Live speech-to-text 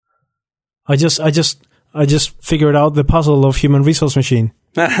I just figured out the puzzle of Human Resource Machine.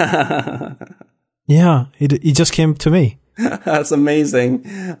 Yeah, it just came to me. That's amazing.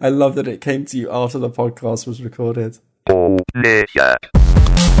 I love that it came to you after the podcast was recorded.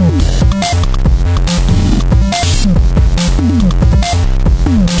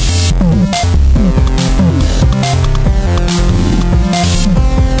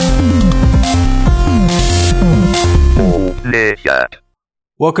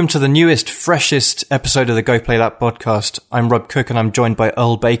 Welcome to the newest, freshest episode of the Go Play That podcast. I'm Rob Cook and I'm joined by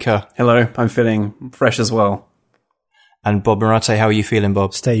Earl Baker. Hello, I'm feeling fresh as well. And Bob Morate, how are you feeling,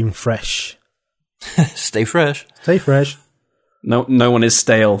 Bob? Staying fresh. Stay fresh. Stay fresh. No one is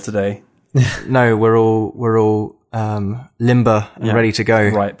stale today. No, we're all limber and ready to go.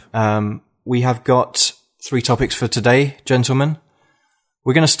 Ripe. We have got 3 topics for today, gentlemen.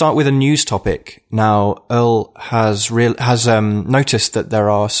 We're going to start with a news topic. Now, Earl has noticed that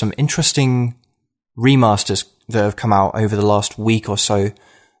there are some interesting remasters that have come out over the last week or so.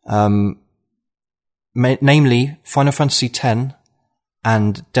 Namely, Final Fantasy X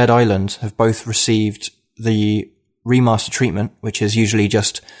and Dead Island have both received the remaster treatment, which is usually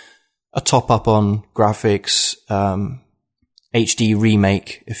just a top-up on graphics, HD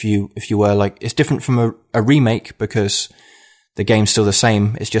remake, if you were like. It's different from a remake because the game's still the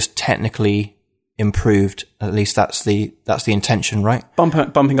same. It's just technically improved. At least that's the intention, right?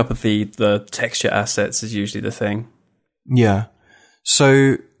 Bumping up of the texture assets is usually the thing. Yeah.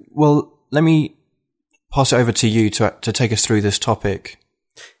 So, well, let me pass it over to you to take us through this topic.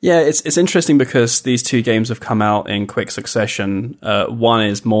 Yeah, it's interesting because these 2 games have come out in quick succession. One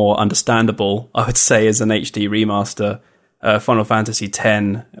is more understandable, I would say, as an HD remaster. Final Fantasy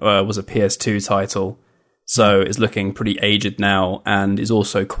X was a PS2 title. So it's looking pretty aged now and is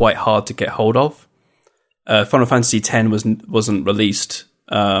also quite hard to get hold of. Final Fantasy X wasn't released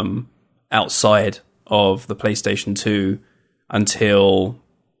outside of the PlayStation 2 until...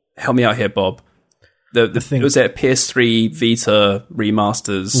 Help me out here, Bob. The thing was at PS3 Vita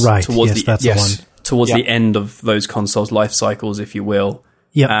remasters towards the end of those consoles' life cycles, if you will.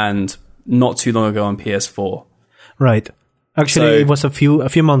 Yeah. And not too long ago on PS4. Right. Actually, it was a few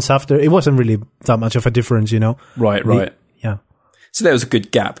months after. It wasn't really that much of a difference, you know. Right. Yeah. So there was a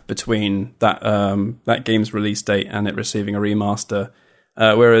good gap between that game's release date and it receiving a remaster.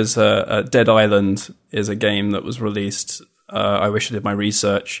 Whereas Dead Island is a game that was released. I wish I did my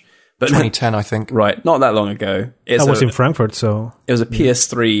research, but 2010, I think. Right, not that long ago. I was in Frankfurt, so it was a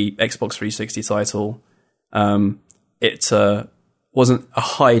PS3, Xbox 360 title. It wasn't a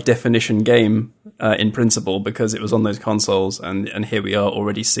high definition game in principle because it was on those consoles, and here we are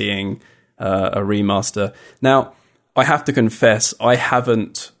already seeing a remaster. Now, I have to confess, I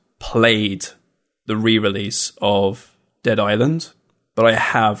haven't played the re-release of Dead Island, but I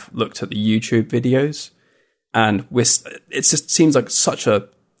have looked at the YouTube videos, and it just seems like such a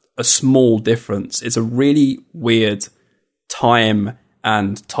small difference. It's a really weird time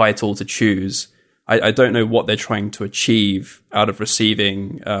and title to choose. I don't know what they're trying to achieve out of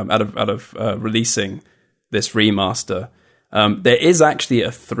releasing this remaster. There is actually a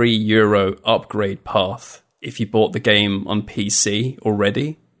 €3 upgrade path if you bought the game on PC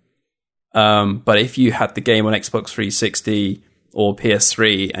already. But if you had the game on Xbox 360 or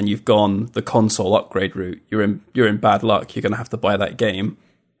PS3 and you've gone the console upgrade route, you're in bad luck. You're going to have to buy that game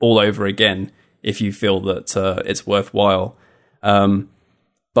all over again if you feel that it's worthwhile.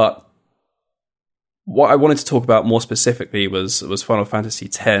 But what I wanted to talk about more specifically was Final Fantasy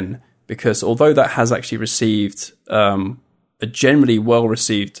X, because although that has actually received a generally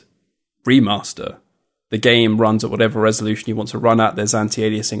well-received remaster, the game runs at whatever resolution you want to run at. There's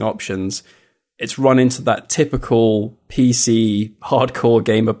anti-aliasing options. It's run into that typical PC hardcore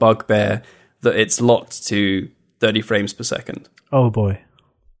gamer bugbear that it's locked to 30 frames per second. Oh boy.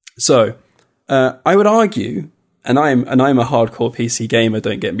 So I would argue, and I'm a hardcore PC gamer,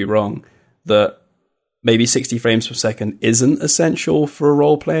 don't get me wrong, that maybe 60 frames per second isn't essential for a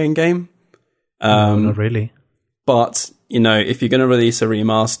role-playing game. No, not really. But, you know, if you're going to release a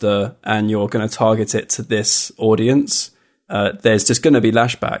remaster and you're going to target it to this audience, there's just going to be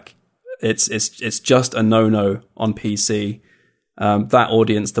lashback. It's just a no-no on PC. That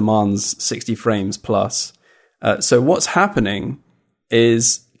audience demands 60 frames plus. So what's happening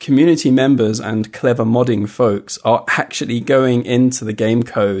is community members and clever modding folks are actually going into the game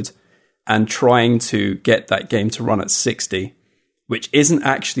code and trying to get that game to run at 60, which isn't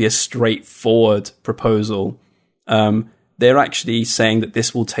actually a straightforward proposal. They're actually saying that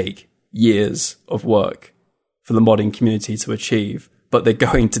this will take years of work for the modding community to achieve, but they're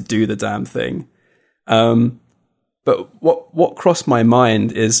going to do the damn thing. But what crossed my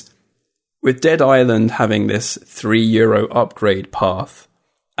mind is with Dead Island having this €3 upgrade path,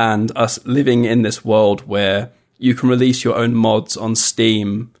 and us living in this world where you can release your own mods on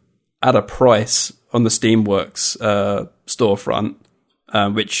Steam at a price on the Steamworks storefront,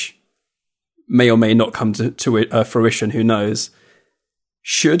 which may or may not come to fruition, who knows.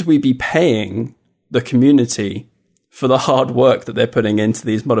 Should we be paying the community for the hard work that they're putting into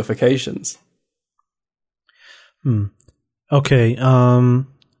these modifications? Okay.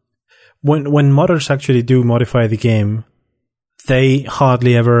 When modders actually do modify the game, they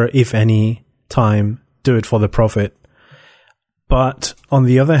hardly ever, if any time, do it for the profit. But on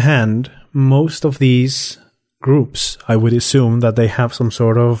the other hand, most of these groups, I would assume that they have some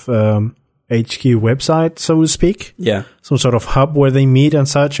sort of HQ website, so to speak. Yeah. Some sort of hub where they meet and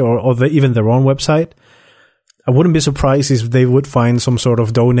such, or even their own website. I wouldn't be surprised if they would find some sort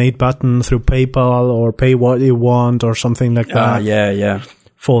of donate button through PayPal or pay what you want or something like that. Yeah.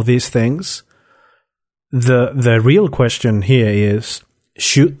 For these things. The real question here is,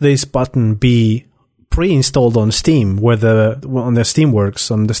 should this button be pre-installed on Steam, on the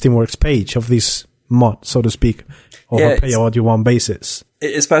Steamworks page of this mod, so to speak, or a pay what you want basis?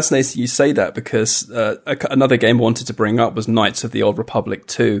 It's fascinating you say that, because another game I wanted to bring up was Knights of the Old Republic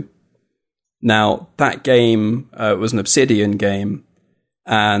 2. Now, that game was an Obsidian game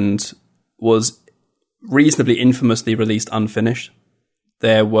and was reasonably infamously released unfinished.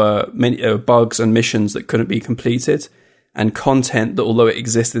 There were many bugs and missions that couldn't be completed, and content that, although it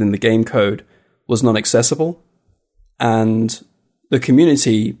existed in the game code, was non-accessible. And the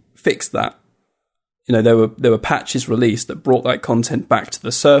community fixed that. You know, there were patches released that brought that content back to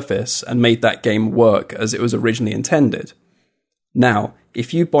the surface and made that game work as it was originally intended. Now,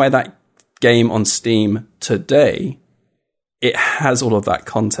 if you buy that game on Steam today, it has all of that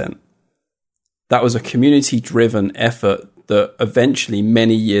content. That was a community-driven effort that eventually,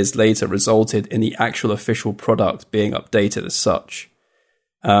 many years later, resulted in the actual official product being updated as such.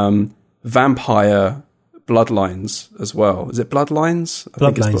 Vampire Bloodlines as well. Is it Bloodlines?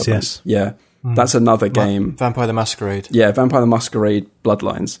 Bloodlines, yes. Yeah, that's another game. Vampire the Masquerade. Yeah, Vampire the Masquerade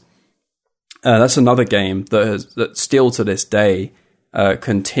Bloodlines. That's another game that still to this day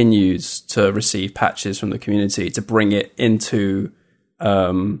continues to receive patches from the community to bring it into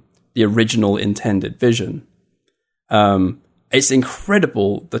the original intended vision. It's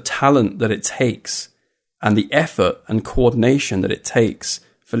incredible the talent that it takes and the effort and coordination that it takes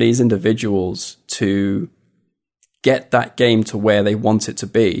for these individuals to get that game to where they want it to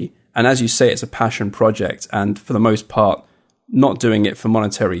be. And as you say, it's a passion project, and for the most part, not doing it for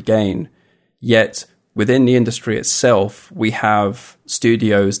monetary gain. Yet within the industry itself, we have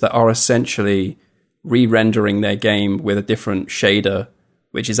studios that are essentially re-rendering their game with a different shader,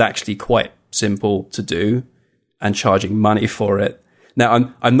 which is actually quite simple to do, and charging money for it.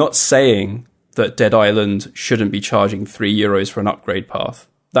 Now, I'm not saying that Dead Island shouldn't be charging €3 for an upgrade path.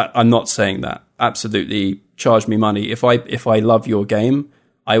 I'm not saying that. Absolutely, charge me money. If I love your game,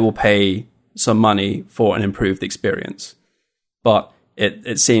 I will pay some money for an improved experience. But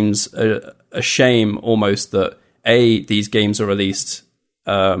it seems a shame almost that these games are released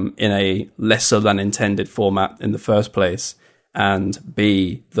in a lesser than intended format in the first place, and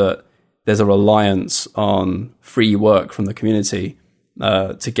B, that there's a reliance on free work from the community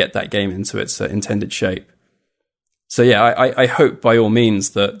to get that game into its intended shape. So yeah, I hope by all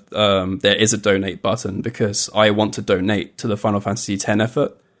means that there is a donate button, because I want to donate to the Final Fantasy X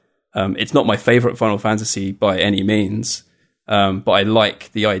effort. It's not my favorite Final Fantasy by any means, but I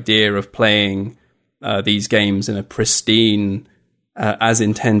like the idea of playing these games in a pristine, as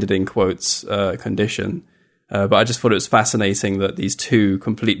intended in quotes, condition. But I just thought it was fascinating that these two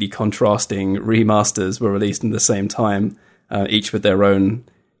completely contrasting remasters were released in the same time, each with their own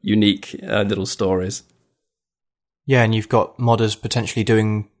unique little stories. Yeah, and you've got modders potentially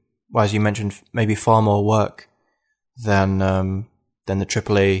doing, well, as you mentioned, maybe far more work than the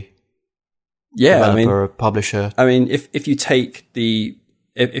AAA developer or publisher. I mean, if you take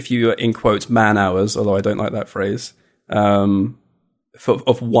if you in quotes man hours, although I don't like that phrase,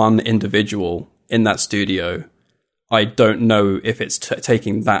 of one individual in that studio, I don't know if it's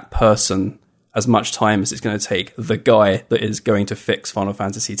taking that person as much time as it's going to take the guy that is going to fix Final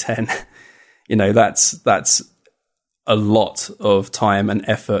Fantasy X. You know, that's a lot of time and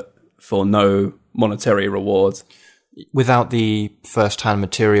effort for no monetary reward. Without the first-hand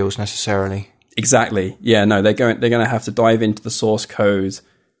materials necessarily. Exactly. Yeah, no, they're going to have to dive into the source code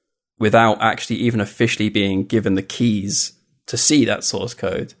without actually even officially being given the keys to see that source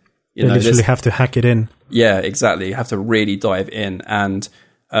code. They literally have to hack it in. Yeah, exactly. You have to really dive in. And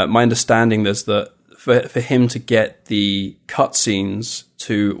my understanding is that for him to get the cutscenes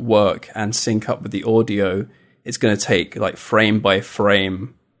to work and sync up with the audio, it's going to take like frame by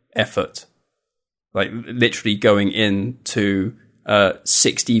frame effort, like literally going into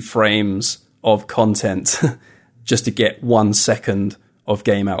 60 frames of content just to get 1 second of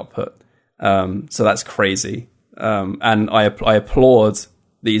game output. So that's crazy. And I applaud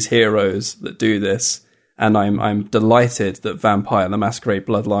these heroes that do this. And I'm delighted that Vampire: The Masquerade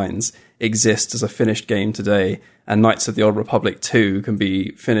Bloodlines exists as a finished game today, and Knights of the Old Republic 2 can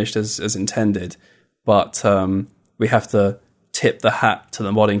be finished as intended. But we have to tip the hat to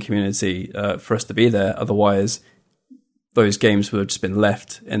the modding community for us to be there. Otherwise, those games would have just been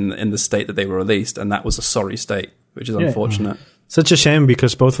left in the state that they were released, and that was a sorry state, which is unfortunate. Such a shame,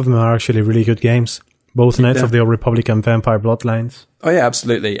 because both of them are actually really good games. Both Knights of the Old Republic and Vampire Bloodlines. Oh yeah,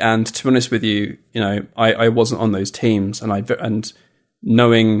 absolutely. And to be honest with you, I wasn't on those teams, and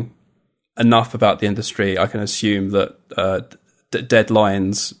knowing enough about the industry, I can assume that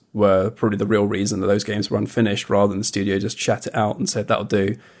deadlines were probably the real reason that those games were unfinished, rather than the studio just chat it out and said that'll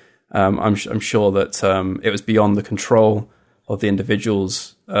do. I'm sure that it was beyond the control of the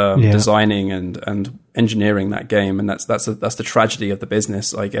individuals designing and engineering that game, and that's the tragedy of the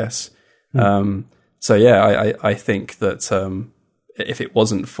business, I guess. So yeah, I think that if it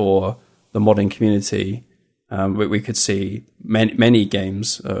wasn't for the modding community, we could see many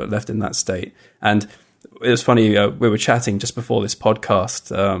games left in that state. And it was funny, we were chatting just before this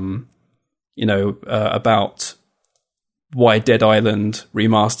podcast, about why Dead Island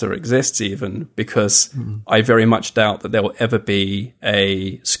Remaster exists, even, because I very much doubt that there will ever be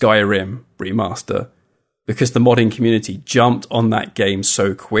a Skyrim Remaster, because the modding community jumped on that game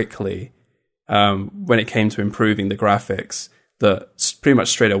so quickly when it came to improving the graphics, that pretty much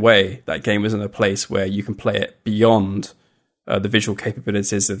straight away that game was in a place where you can play it beyond the visual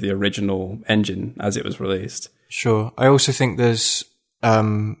capabilities of the original engine as it was released. Sure. I also think there's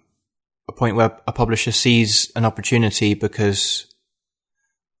a point where a publisher sees an opportunity because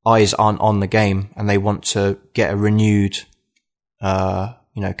eyes aren't on the game and they want to get a renewed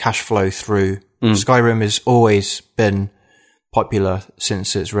cash flow through. Skyrim has always been popular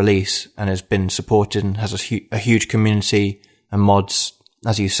since its release and has been supported and has a huge community and mods.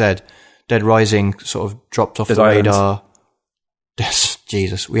 As you said, Dead Rising sort of dropped off the radar.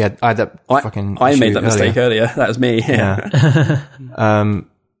 Jesus, I had that fucking I made that mistake earlier. That was me.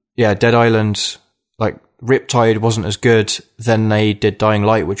 Yeah. Dead Island, like Riptide wasn't as good. Then they did Dying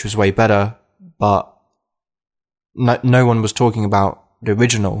Light, which was way better, but no one was talking about the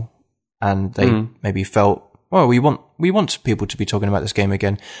original, and they maybe felt, well, we want people to be talking about this game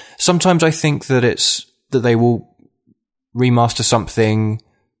again. Sometimes I think that that they will remaster something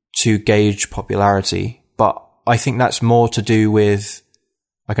to gauge popularity, but I think that's more to do with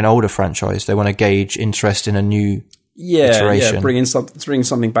like an older franchise. They want to gauge interest in a new iteration. Yeah, bringing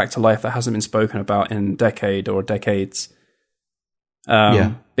something back to life that hasn't been spoken about in a decade or decades.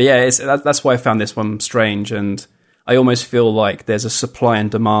 But yeah, that's why I found this one strange, and I almost feel like there's a supply and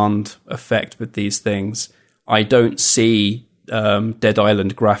demand effect with these things. I don't see Dead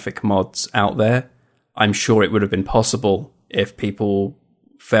Island graphic mods out there. I'm sure it would have been possible if people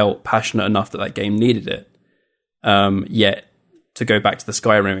felt passionate enough that game needed it. Yet, to go back to the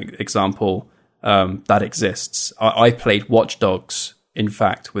Skyrim example, that exists. I played Watch Dogs, in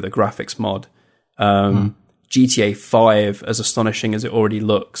fact, with a graphics mod. GTA 5, as astonishing as it already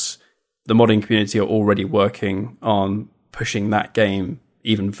looks, the modding community are already working on pushing that game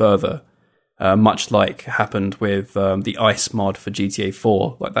even further. Much like happened with the Ice mod for GTA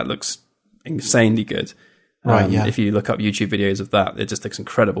 4. Like, that looks insanely good. If you look up YouTube videos of that, it just looks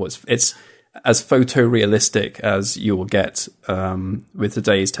incredible. It's as photorealistic as you will get with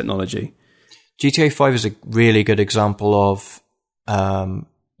today's technology. GTA 5 is a really good example of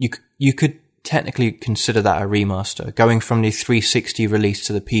you could technically consider that a remaster. Going from the 360 release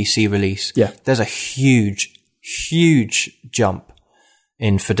to the PC release, there's a huge jump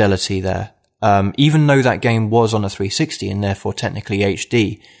in fidelity there. Even though that game was on a 360 and therefore technically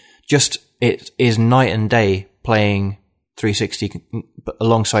HD, just it is night and day playing 360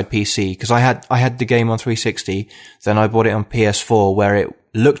 alongside PC, because I had the game on 360, then I bought it on PS4 where it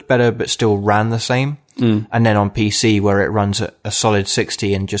looked better but still ran the same, and then on PC where it runs at a solid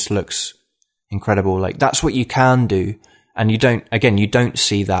 60 and just looks incredible. Like, that's what you can do, and you don't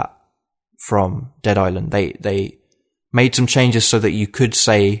see that from Dead Island. They made some changes so that you could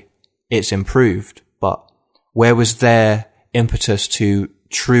say it's improved, but where was their impetus to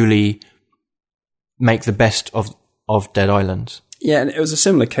truly make the best of Dead Island? Yeah, and it was a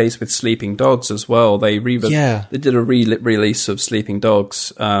similar case with Sleeping Dogs as well. They did a release of Sleeping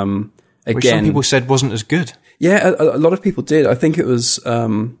Dogs, which some people said wasn't as good. Yeah, a lot of people did. I think it was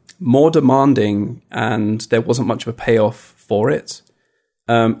more demanding, and there wasn't much of a payoff for it.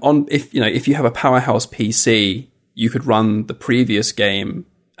 If you have a powerhouse PC, you could run the previous game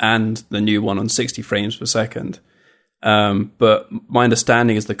and the new one on 60 frames per second. But my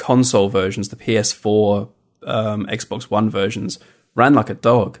understanding is the console versions, the PS4, Xbox One versions, ran like a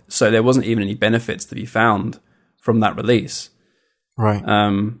dog. So there wasn't even any benefits to be found from that release. Right.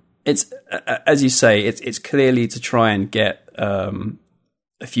 It's as you say, it's clearly to try and get a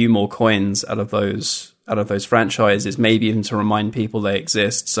few more coins out of those franchises, maybe even to remind people they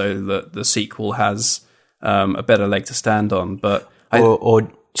exist, so that the sequel has a better leg to stand on. But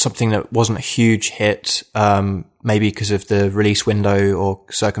or something that wasn't a huge hit, maybe because of the release window or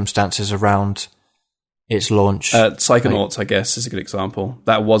circumstances around its launch. Psychonauts, I guess, is a good example.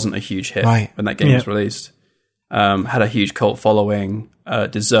 That wasn't a huge hit when that game was released. Had a huge cult following,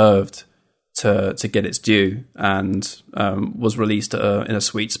 deserved to get its due, and was released in a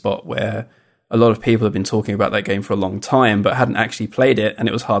sweet spot where a lot of people have been talking about that game for a long time, but hadn't actually played it, and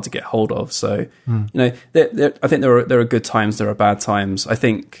it was hard to get hold of. So, I think there are good times, there are bad times. I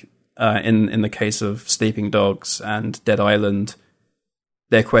think in the case of Sleeping Dogs and Dead Island,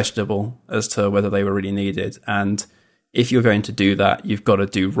 they're questionable as to whether they were really needed. And if you're going to do that, you've got to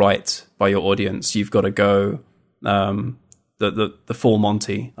do right by your audience. You've got to go the full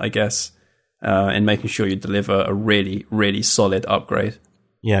Monty, I guess, in making sure you deliver a really, really solid upgrade.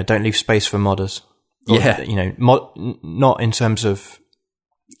 Yeah, don't leave space for modders. Yeah. Not in terms of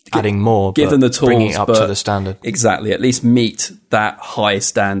adding more, give but them the tools, bringing it up to the standard. Exactly. At least meet that high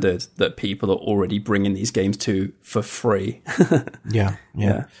standard that people are already bringing these games to for free. Yeah.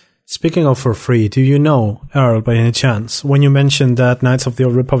 Speaking of for free, do you know, Earl, by any chance, when you mentioned that Knights of the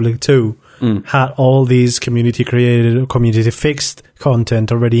Old Republic 2 had all these community-created, community-fixed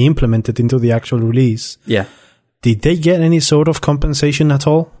content already implemented into the actual release? Yeah. Did they get any sort of compensation at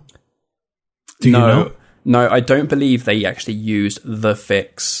all? Do you know? No, I don't believe they actually used the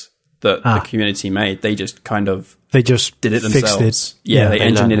fix that the community made. They just kind of... They just did it themselves. Fixed it. Yeah, they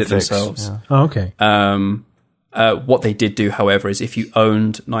engineered it themselves. Yeah. Oh, okay. What they did do, however, is if you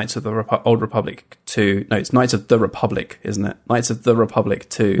owned Knights of the Old Republic 2... No, it's Knights of the Republic, isn't it? Knights of the Republic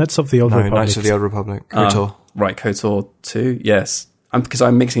 2. Knights of the Old Republic. Knights of the Old Republic. KOTOR. Right, KOTOR 2, yes. Because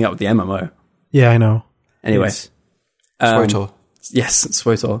I'm mixing up with the MMO. Yeah, I know. Anyway. SWTOR. Yes,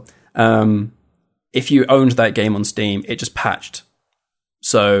 SWTOR. If you owned that game on Steam, it just patched.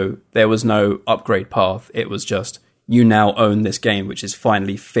 So there was no upgrade path. It was just, you now own this game, which is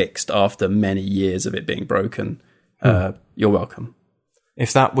finally fixed after many years of it being broken. You're welcome.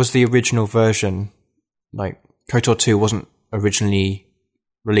 If that was the original version, like KOTOR 2 wasn't originally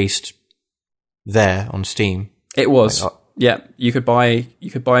released there on Steam. It was. Yeah, you could buy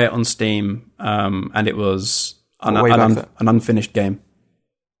it on Steam, and it was an unfinished game.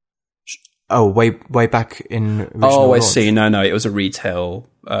 Oh, way back in original launch. I see. No, it was a retail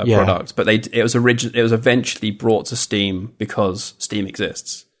product, but it was eventually brought to Steam because Steam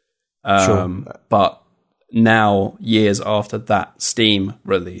exists. Sure. But now, years after that Steam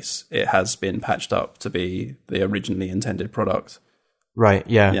release, it has been patched up to be the originally intended product. Right.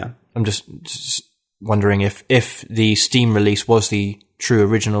 Yeah. I'm just wondering if the Steam release was the true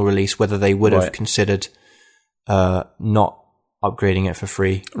original release, whether they would have considered not upgrading it for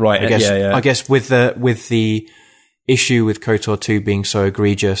free. Right. I guess with the issue with KOTOR 2 being so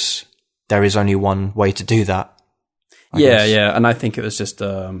egregious, there is only one way to do that. I guess. And I think it was just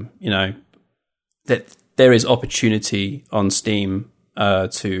that there is opportunity on Steam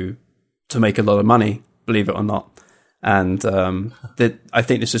to make a lot of money, believe it or not. And I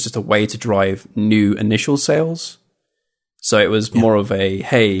think this is just a way to drive new initial sales. So it was more of a,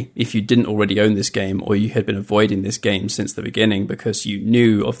 hey, if you didn't already own this game, or you had been avoiding this game since the beginning because you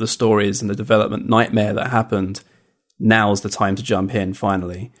knew of the stories and the development nightmare that happened, now's the time to jump in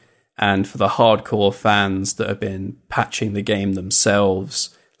finally. And for the hardcore fans that have been patching the game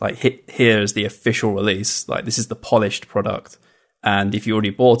themselves, like here's the official release, like this is the polished product. And if you already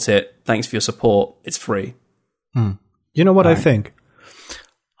bought it, thanks for your support, it's free. You know what I think?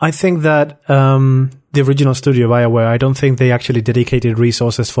 I think that the original studio, BioWare, I don't think they actually dedicated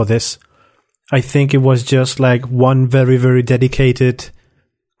resources for this. I think it was just like one very, very dedicated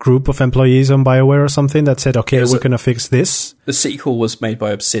group of employees on BioWare or something that said, okay, we're going to fix this. The sequel was made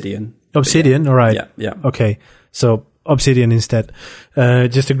by Obsidian. Obsidian? All right. Yeah. Okay. So Obsidian instead.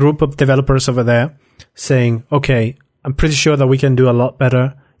 Just a group of developers over there saying, okay, I'm pretty sure that we can do a lot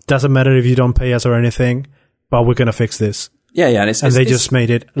better. Doesn't matter if you don't pay us or anything, but we're going to fix this. Yeah, and they just made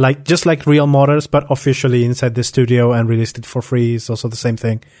it just like real modders, but officially inside the studio and released it for free. It's also the same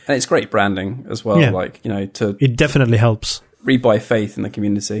thing. And it's great branding as well. Yeah. Like, it definitely helps. Rebuy faith in the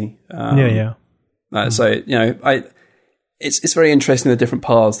community. Yeah. So, it's very interesting the different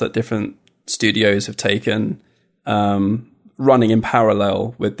paths that different studios have taken, running in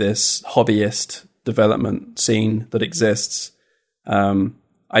parallel with this hobbyist development scene that exists. I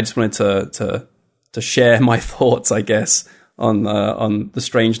just wanted to share my thoughts, I guess, on the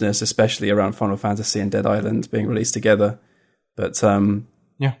strangeness, especially around Final Fantasy and Dead Island being released together. But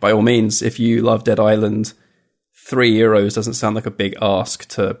by all means, if you love Dead Island, €3 doesn't sound like a big ask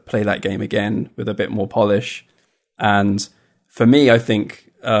to play that game again with a bit more polish. And for me, I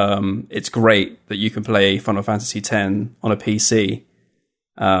think it's great that you can play Final Fantasy X on a PC.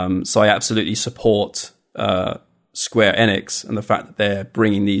 So I absolutely support Square Enix and the fact that they're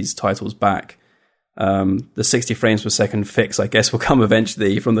bringing these titles back. The 60 frames per second fix, I guess, will come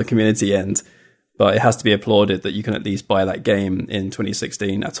eventually from the community end, but it has to be applauded that you can at least buy that game in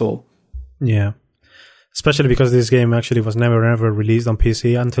 2016 at all. Yeah. Especially because this game actually was never ever released on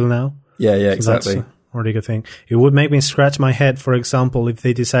PC until now. Yeah, so exactly. That's a really good thing. It would make me scratch my head, for example, if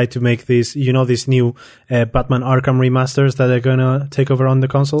they decide to make these, these new Batman Arkham remasters that are going to take over on the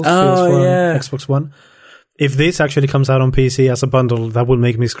consoles, PS4 and Xbox One. If this actually comes out on PC as a bundle, that will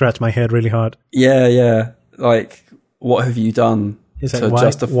make me scratch my head really hard. Yeah. Like, what have you done to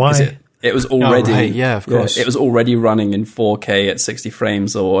justify? Why? It was already, of course. It was already running in 4K at 60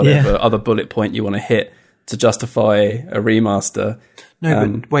 frames or whatever other bullet point you want to hit to justify a remaster. No,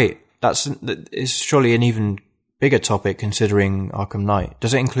 but wait, it's surely an even bigger topic considering Arkham Knight.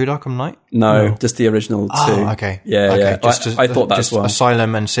 Does it include Arkham Knight? No, just the original two. Oh, okay. Yeah. I thought that's just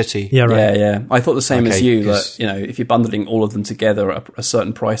Asylum and City. Yeah, right. Yeah. I thought the same as you, that, if you're bundling all of them together at a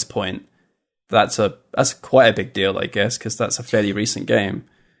certain price point, that's quite a big deal, I guess, because that's a fairly recent game.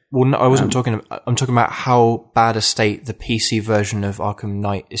 Well, no, I wasn't talking. I'm talking about how bad a state the PC version of Arkham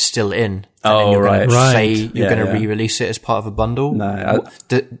Knight is still in. Oh, right. You're going to re-release it as part of a bundle. No,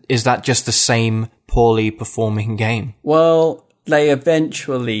 is that just the same poorly performing game? Well, they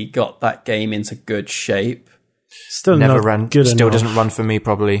eventually got that game into good shape. Still doesn't run for me.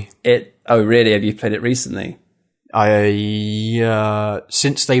 Probably. Oh, really? Have you played it recently?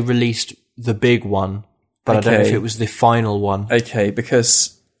 Since they released the big one, but I don't know if it was the final one. Okay,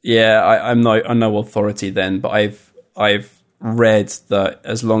 because. Yeah, I'm no authority then, but I've read that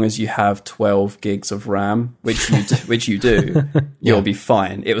as long as you have 12 gigs of RAM, which you do, you'll be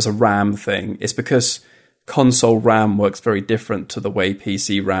fine. It was a RAM thing. It's because console RAM works very different to the way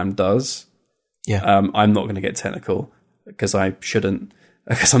PC RAM does. Yeah. I'm not going to get technical because I shouldn't,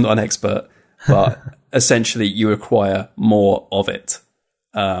 because I'm not an expert, but essentially you require more of it.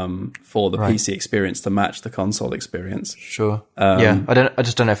 For the PC experience to match the console experience. Sure. I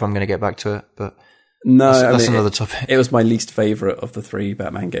just don't know if I'm going to get back to it, but that's another topic. It was my least favorite of the 3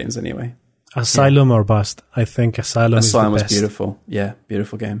 Batman games anyway. Asylum or bust. I think Asylum is the best. Was beautiful. Yeah,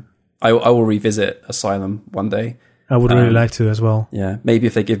 beautiful game. I will revisit Asylum one day. I would really like to as well. Yeah, maybe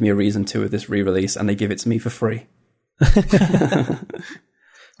if they give me a reason to with this re-release and they give it to me for free.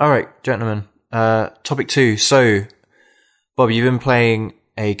 All right, gentlemen. Topic 2. So, Bob, you've been playing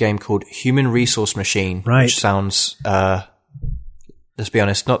a game called Human Resource Machine, which sounds, let's be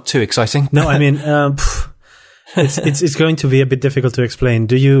honest, not too exciting. No, I mean, it's going to be a bit difficult to explain.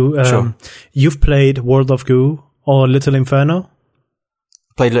 Do you? Sure. You've played World of Goo or Little Inferno?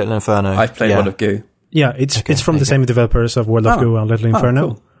 Played Little Inferno. I've played World of Goo. Yeah, it's from the same developers of World of Goo and Little Inferno.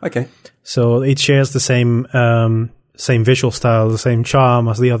 Cool. Okay. So it shares the same visual style, the same charm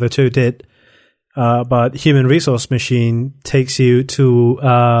as the other two did. But Human Resource Machine takes you to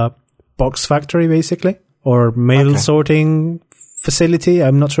a box factory, basically, or mail sorting facility.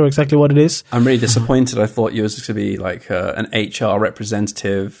 I'm not sure exactly what it is. I'm really disappointed. I thought you was going to be like an HR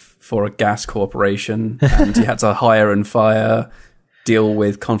representative for a gas corporation, and you had to hire and fire, deal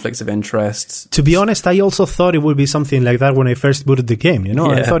with conflicts of interest. To be honest, I also thought it would be something like that when I first booted the game.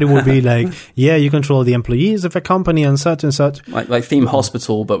 I thought it would be like, you control the employees of a company and such and such. Like Theme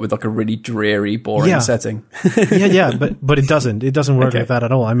Hospital, but with like a really dreary, boring setting. But it doesn't. It doesn't work like that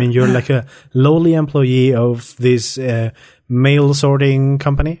at all. I mean, you're like a lowly employee of this mail sorting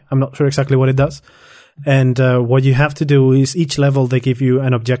company. I'm not sure exactly what it does. And what you have to do is each level they give you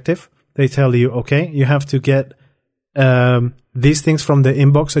an objective. They tell you, okay, you have to get these things from the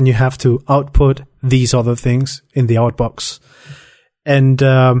inbox and you have to output these other things in the outbox. And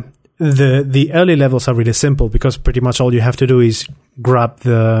the early levels are really simple because pretty much all you have to do is grab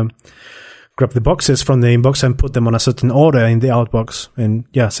the grab the boxes from the inbox and put them on a certain order in the outbox. And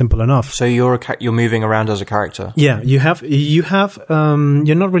yeah, simple enough. So you're moving around as a character. Yeah, you have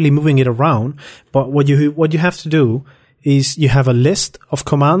you're not really moving it around, but what you have to do is you have a list of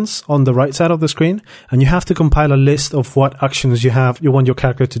commands on the right side of the screen, and you have to compile a list of what actions you want your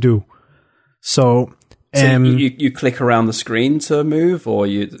character to do. So you click around the screen to move, or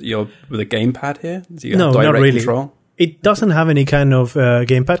you're with a gamepad here? Do you have direct not really. control? It doesn't have any kind of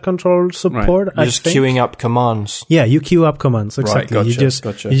gamepad control support. Right. You're just queuing up commands. Yeah, you queue up commands, exactly. Right,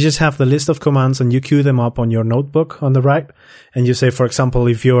 You just have the list of commands and you queue them up on your notebook on the right. And you say, for example,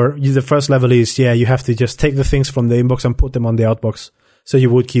 if the first level is, you have to just take the things from the inbox and put them on the outbox. So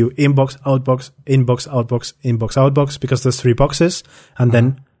you would queue inbox, outbox, inbox, outbox, inbox, outbox, because there's 3 boxes, and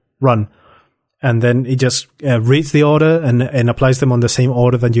then run. And then it just reads the order and applies them on the same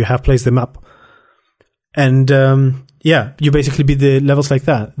order that you have placed them up. And you basically beat the levels like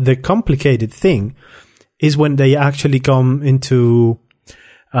that. The complicated thing is when they actually come into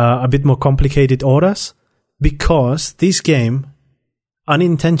a bit more complicated orders, because this game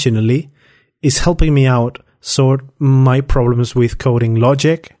unintentionally is helping me out sort my problems with coding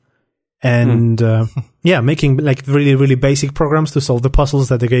logic and making like really, really basic programs to solve the puzzles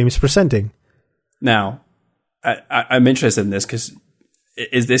that the game is presenting. Now, I'm interested in this because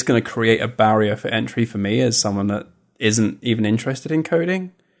is this going to create a barrier for entry for me as someone that isn't even interested in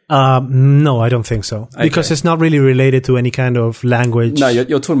coding? No, I don't think so. Okay. Because it's not really related to any kind of language. No,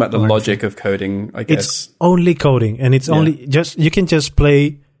 you're talking about the logic of coding, I guess. It's only coding, and it's only you can just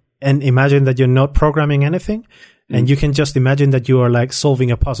play and imagine that you're not programming anything, and you can just imagine that you are like solving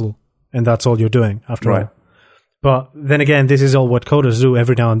a puzzle, and that's all you're doing after all. But then again, this is all what coders do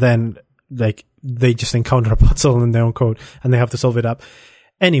every now and then. Like, they just encounter a puzzle in their own code and they have to solve it up.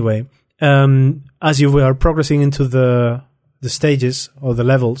 Anyway, as you are progressing into the stages or the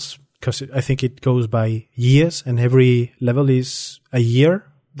levels, because I think it goes by years and every level is a year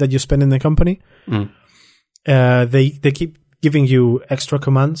that you spend in the company, they keep giving you extra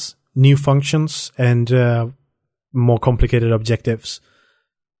commands, new functions, and more complicated objectives.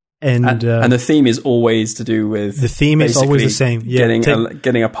 And the theme is always to do with the theme is always the same. Yeah,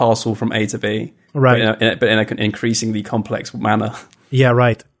 getting a parcel from A to B, right? But in an increasingly complex manner. Yeah,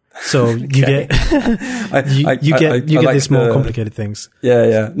 right. So you get these more complicated things.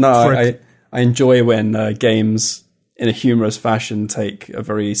 Yeah. No, I enjoy when games in a humorous fashion take a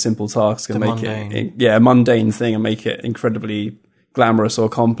very simple task and make it a mundane thing and make it incredibly glamorous or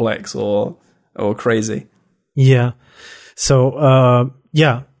complex or crazy. Yeah. So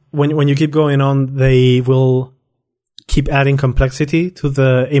When you keep going on, they will keep adding complexity to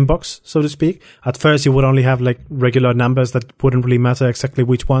the inbox, so to speak. At first, you would only have like regular numbers that wouldn't really matter exactly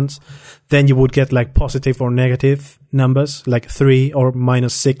which ones. Then you would get like positive or negative numbers, like 3 or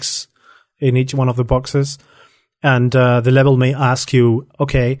 -6 in each one of the boxes. And the level may ask you,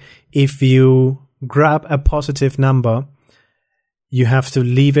 okay, if you grab a positive number, you have to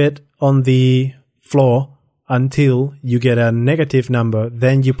leave it on the floor until you get a negative number,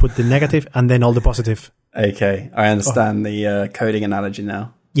 then you put the negative and then all the positive. Okay, I understand the coding analogy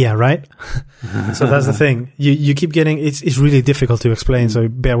now. Yeah, right? So that's the thing. You keep getting... It's really difficult to explain, so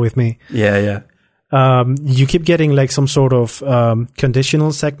bear with me. Yeah. You keep getting like some sort of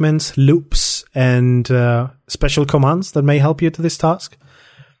conditional segments, loops, and special commands that may help you to this task.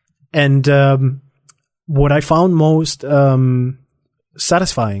 And what I found most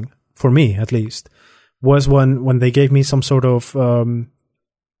satisfying, for me at least, was when they gave me some sort of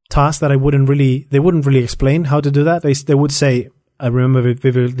task that they wouldn't really explain how to do that. They would say, I remember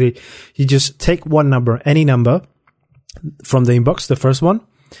vividly, you just take one number, any number from the inbox, the first one,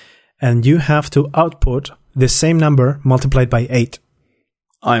 and you have to output the same number multiplied by 8.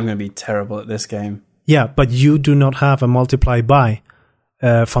 I'm going to be terrible at this game. Yeah, but you do not have a multiply by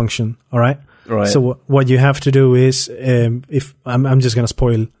function, all right? Right. So what you have to do is, if I'm just going to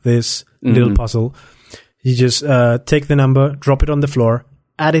spoil this little puzzle. You just take the number, drop it on the floor,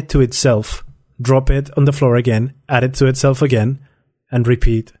 add it to itself, drop it on the floor again, add it to itself again, and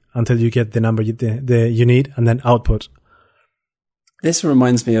repeat until you get the number you need, and then output. This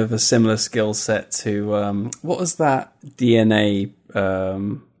reminds me of a similar skill set to, what was that DNA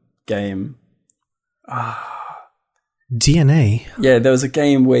game? DNA? Yeah, there was a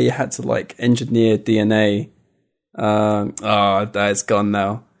game where you had to like engineer DNA. That's gone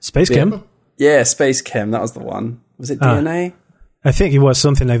now. Space Chem? Yeah, Space Chem, that was the one. Was it DNA? I think it was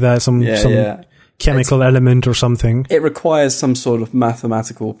something like that, some chemical element or something. It requires some sort of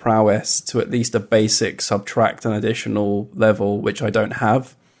mathematical prowess to at least a basic subtract and additional level, which I don't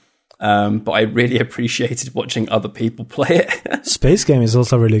have. but I really appreciated watching other people play it. Space Game is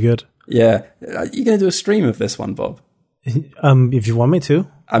also really good. Yeah. Are you going to do a stream of this one, Bob? If you want me to.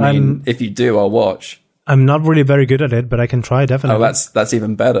 I mean, if you do, I'll watch. I'm not really very good at it, but I can try, definitely. Oh, that's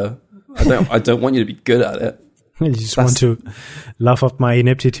even better. I don't want you to be good at it. You just want to laugh at my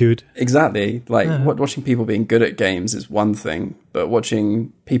ineptitude. Exactly. Like, watching people being good at games is one thing, but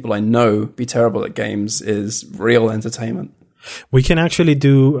watching people I know be terrible at games is real entertainment. We can actually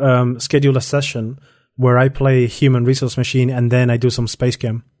schedule a session where I play Human Resource Machine and then I do some Space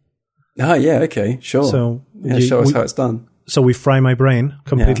Game. Ah, yeah, okay, sure. So show us how it's done. So we fry my brain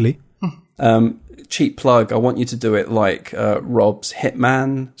completely. Yeah. Cheap plug, I want you to do it like Rob's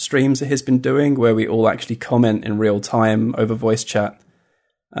Hitman streams that he's been doing, where we all actually comment in real time over voice chat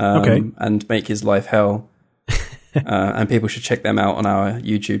and make his life hell. And people should check them out on our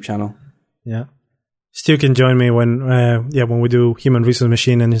YouTube channel. Yeah. Stu can join me when we do Human Resource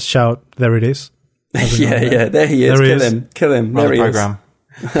Machine and shout, there it is. Yeah, there he is. Kill him. Run there the he program.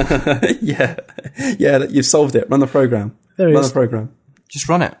 is. Yeah, you've solved it. Run the program. Run the program. Just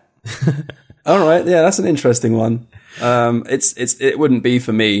run it. All right, yeah, that's an interesting one. It wouldn't be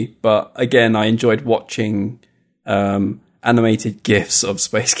for me, but again, I enjoyed watching animated GIFs of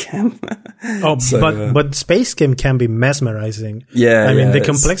Space Cam. But Space Cam can be mesmerizing. Yeah, I mean the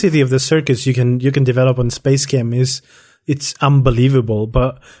complexity of the circuits you can develop on Space Cam it's unbelievable.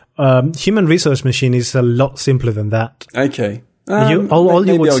 But Human Resource Machine is a lot simpler than that. Okay, all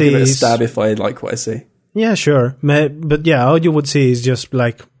you would I'll see give it a is stab if I like what I see. Yeah, sure, but yeah, all you would see is just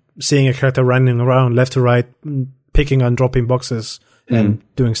like seeing a character running around left to right, picking and dropping boxes and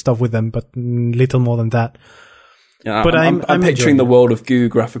doing stuff with them, but little more than that. Yeah, but I'm picturing the world of Goo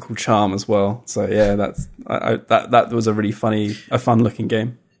graphical charm as well. So yeah, that was a really fun looking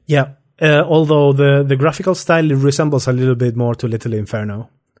game. Yeah, although the graphical style resembles a little bit more to Little Inferno.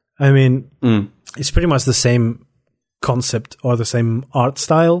 I mean, it's pretty much the same concept or the same art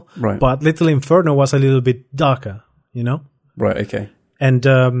style, right? But Little Inferno was a little bit darker, you know? Right. Okay. And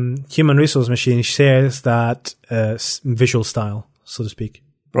Human Resource Machine shares that visual style, so to speak.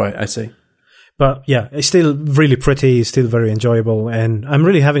 Right, I see. But yeah, it's still really pretty, still very enjoyable, and I'm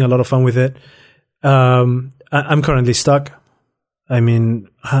really having a lot of fun with it. I'm currently stuck. I mean,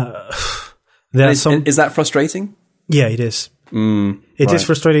 is that frustrating? Yeah, it is. It is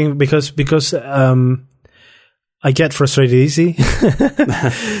frustrating because I get frustrated easy,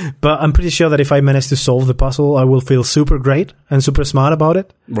 but I'm pretty sure that if I manage to solve the puzzle, I will feel super great and super smart about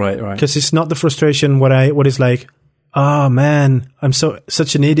it. Right. Because it's not the frustration what is like, oh man, I'm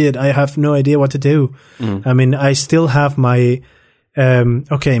such an idiot. I have no idea what to do. I mean, I still have my,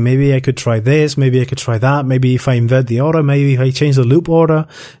 okay, maybe I could try this, maybe I could try that, maybe if I invert the order, maybe if I change the loop order,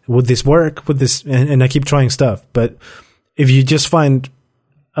 would this work? Would this, and I keep trying stuff. But if you just find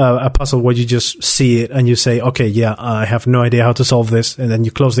a puzzle where you just see it and you say, okay, yeah, I have no idea how to solve this, and then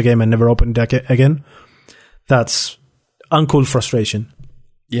you close the game and never open it again, that's uncool frustration.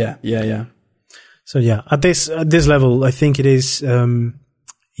 Yeah. So yeah, at this level, I think it is,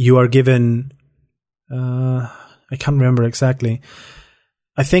 you are given, I can't remember exactly.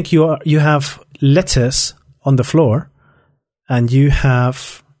 I think you have letters on the floor, and you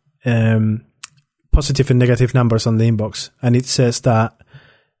have positive and negative numbers on the inbox, and it says that.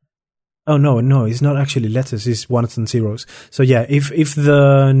 Oh no, it's not actually letters, it's ones and zeros. So yeah, if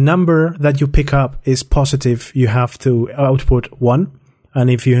the number that you pick up is positive, you have to output 1. And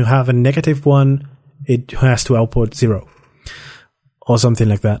if you have a negative 1, it has to output 0. Or something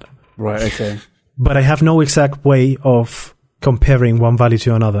like that. Right, okay. But I have no exact way of comparing one value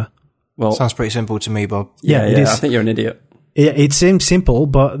to another. Well, sounds pretty simple to me, Bob. Yeah, it is. I think you're an idiot. It seems simple,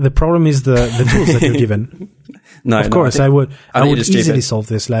 but the problem is the tools that you're given. No, of course, I would easily solve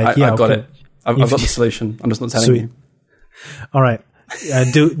this. Like, I've got it. I've got the solution. I'm just not telling you. All right.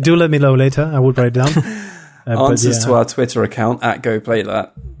 Do let me know later. I will write it down. Answers to our Twitter account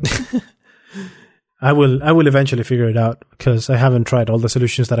 @GoPlayThat. I will eventually figure it out because I haven't tried all the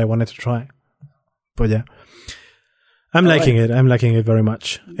solutions that I wanted to try. But yeah, I'm liking it. I'm liking it very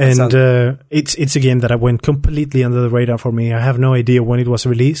much. And it's a game that went completely under the radar for me. I have no idea when it was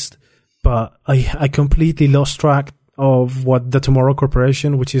released, but I completely lost track of what the Tomorrow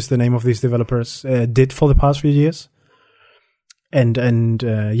Corporation, which is the name of these developers, did for the past few years. And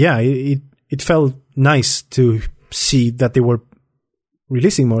it felt nice to see that they were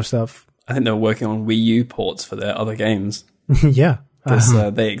releasing more stuff. I think they were working on Wii U ports for their other games. Yeah.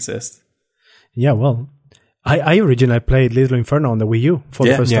 Because they exist. Yeah, well, I originally played Little Inferno on the Wii U for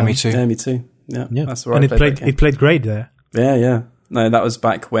the first time. Me too. Yeah, me too. Yeah. That's where it played great there. Yeah. No, that was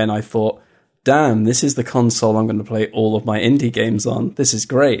back when I thought, damn, this is the console I'm going to play all of my indie games on. This is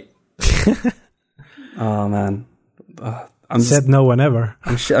great. Oh man, Said no one ever.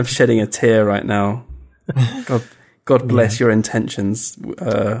 I'm shedding a tear right now. God bless your intentions,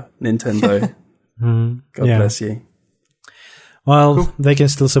 Nintendo. God bless you. Well, they can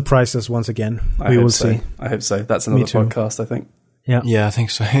still surprise us once again. We will see. I hope so. That's another podcast, I think. Yeah, I think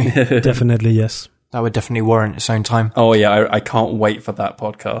so. Definitely, yes. That would definitely warrant its own time. Oh yeah, I can't wait for that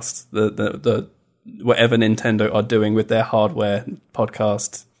podcast. The whatever Nintendo are doing with their hardware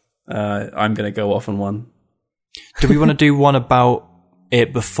podcast, I'm going to go off on one. Do we want to do one about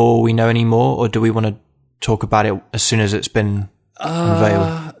it before we know any more, or do we want to talk about it as soon as it's been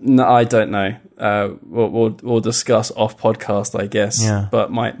unveiled? No, I don't know. We'll discuss off podcast, I guess. Yeah.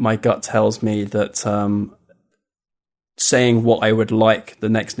 But my gut tells me that saying what I would like the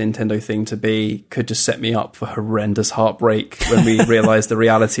next Nintendo thing to be could just set me up for horrendous heartbreak when we realize the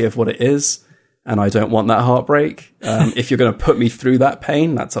reality of what it is. And I don't want that heartbreak. If you're going to put me through that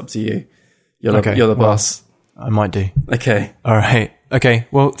pain, that's up to you. You're the boss. I might do. Okay. All right. Okay.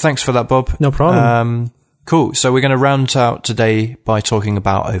 Well, thanks for that, Bob. No problem. Cool. So we're going to round out today by talking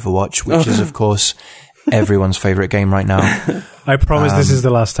about Overwatch, which is, of course, everyone's favorite game right now. I promise this is the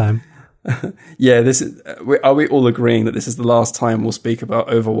last time. Yeah, this is. Are we all agreeing that this is the last time we'll speak about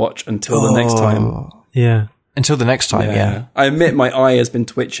Overwatch until the next time? Yeah. Until the next time, yeah. I admit my eye has been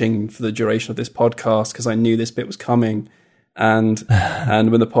twitching for the duration of this podcast because I knew this bit was coming. And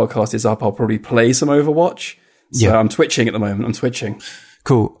when the podcast is up, I'll probably play some Overwatch. So I'm twitching at the moment. I'm twitching.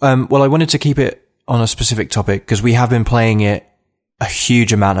 Cool. Well, I wanted to keep it on a specific topic because we have been playing it a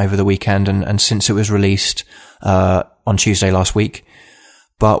huge amount over the weekend and since it was released on Tuesday last week.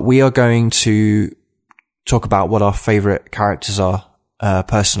 But we are going to talk about what our favorite characters are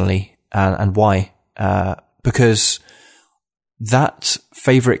personally and why. Because that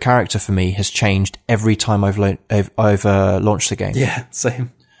favorite character for me has changed every time I've launched the game. Yeah,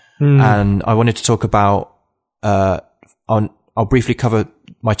 same. And I wanted to talk about, I'll briefly cover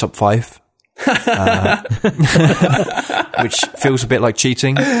my top 5, which feels a bit like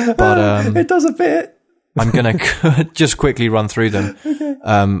cheating, but it does a bit. I'm going to just quickly run through them.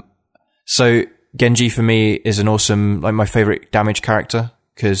 Okay. So Genji for me is an awesome, like my favorite damage character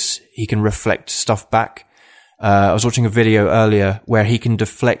because he can reflect stuff back. I was watching a video earlier where he can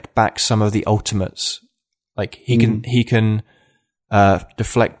deflect back some of the ultimates. Like he can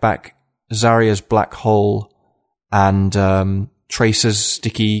deflect back Zarya's black hole and Tracer's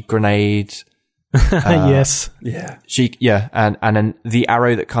sticky grenade. Yes. Yeah. And then the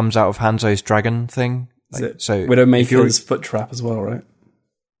arrow that comes out of Hanzo's dragon thing. So Widowmaker's foot trap as well, right?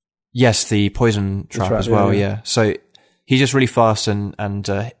 Yes, the poison trap as well. Yeah. So he's just really fast and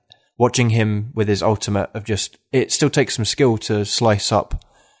watching him with his ultimate of just, it still takes some skill to slice up,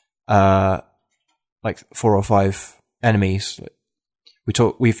 like 4 or 5 enemies.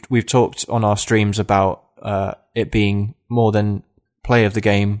 We've talked on our streams about, it being more than play of the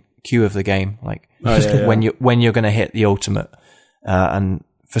game, queue of the game. Like when you're going to hit the ultimate, and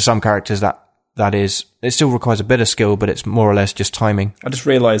for some characters that is, it still requires a bit of skill, but it's more or less just timing. I just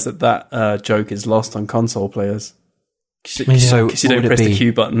realised that joke is lost on console players. So you don't press the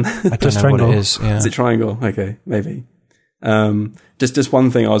Q button. I don't know what it is. Yeah. Is it triangle? Okay, maybe. Just one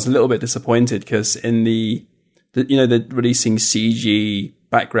thing, I was a little bit disappointed because in they're releasing CG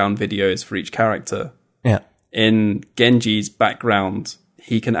background videos for each character. Yeah. In Genji's background,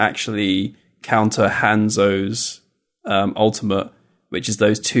 he can actually counter Hanzo's ultimate, which is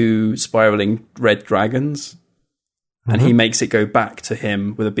those 2 spiraling red dragons. Mm-hmm. And he makes it go back to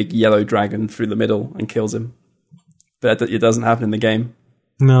him with a big yellow dragon through the middle and kills him. But it doesn't happen in the game.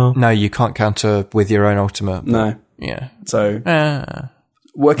 No, you can't counter with your own ultimate. No. Yeah. So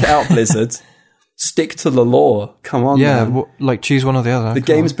work it out, Blizzard. Stick to the lore. Come on, man. Like choose one or the other. The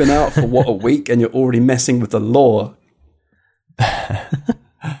game's been out for a week, and you're already messing with the lore.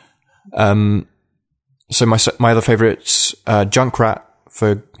 So my other favourites, Junkrat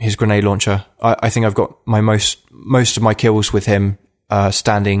for his grenade launcher. I think I've got my most of my kills with him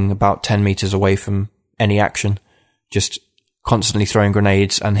standing about 10 meters away from any action, just constantly throwing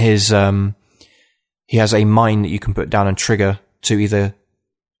grenades. And his he has a mine that you can put down and trigger to either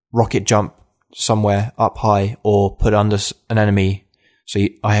rocket jump somewhere up high or put under an enemy. So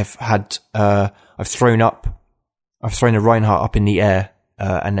I've thrown a Reinhardt up in the air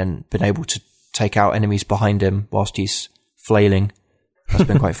and then been able to take out enemies behind him whilst he's flailing. That's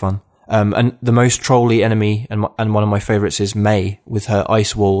been quite fun. And the most trolly enemy and one of my favorites is Mei with her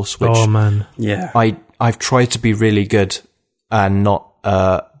ice walls, which yeah, I've tried to be really good and not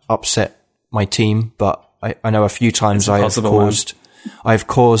upset my team, but I know a few times I've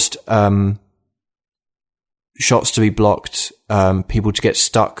caused shots to be blocked, people to get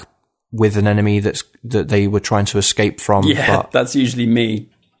stuck with an enemy that they were trying to escape from. Yeah, but that's usually me.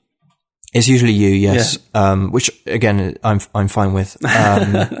 It's usually you, yes. Which again, I'm fine with.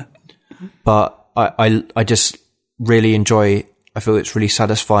 But I just really enjoy. I feel it's really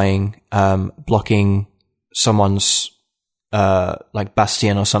satisfying blocking someone's like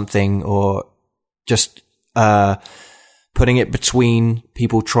bastion or something, or just putting it between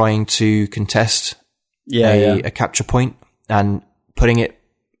people trying to contest a capture point, and putting it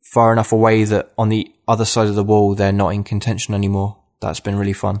far enough away that on the other side of the wall they're not in contention anymore. That's been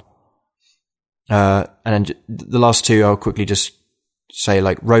really fun. And then the last two, I'll quickly just say,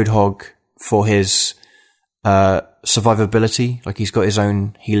 like Roadhog for his survivability. Like he's got his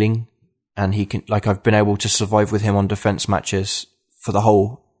own healing, and he can, like, I've been able to survive with him on defense matches for the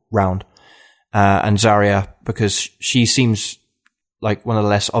whole round. And Zarya, because she seems like one of the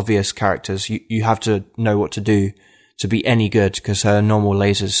less obvious characters. You have to know what to do to be any good, because her normal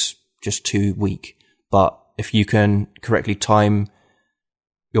laser's just too weak. But if you can correctly time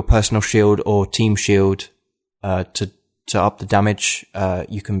your personal shield or team shield to up the damage,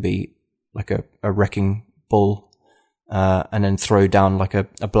 you can be like a wrecking ball, and then throw down like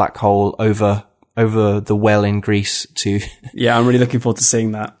a black hole over the well in Greece to Yeah, I'm really looking forward to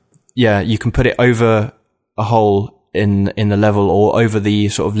seeing that. Yeah, you can put it over a hole in the level, or over the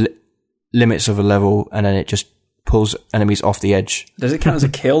sort of limits of a level, and then it just pulls enemies off the edge. Does it count as a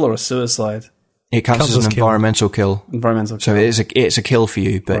kill or a suicide? It counts as an environmental kill. Environmental kill. So it's a kill for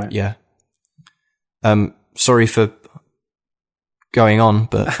you, but right. Yeah. Sorry for going on,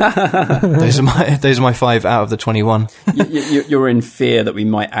 but those are my 5 out of the 21. You're in fear that we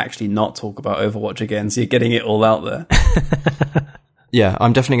might actually not talk about Overwatch again, so you're getting it all out there. Yeah,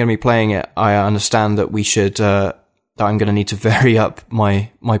 I'm definitely going to be playing it. I understand that we should, that I'm going to need to vary up my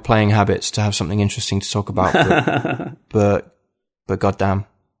playing habits to have something interesting to talk about. But goddamn,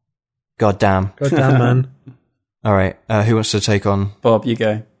 man. All right, who wants to take on? Bob, you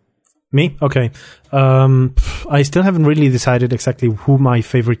go. Me? Okay. I still haven't really decided exactly who my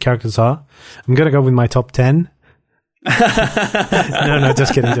favorite characters are. I'm gonna go with my top 10. No,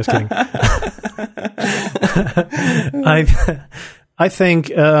 just kidding. I think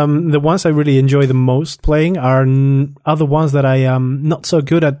the ones I really enjoy the most playing are the ones that I am not so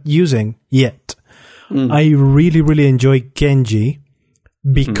good at using yet. I really, really enjoy Genji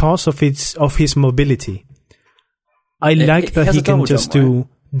because of his mobility. I like that he can just do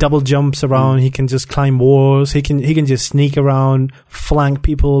double jumps around. He can just climb walls. He can just sneak around, flank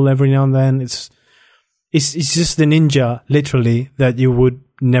people every now and then. It's just the ninja, literally, that you would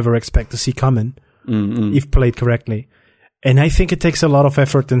never expect to see coming if played correctly. And I think it takes a lot of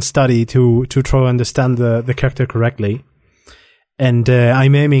effort and study to try to understand the character correctly. And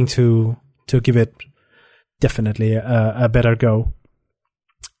I'm aiming to give it definitely a better go.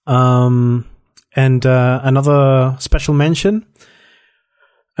 And another special mention,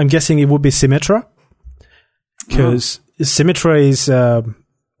 I'm guessing it would be Symmetra, because Symmetra is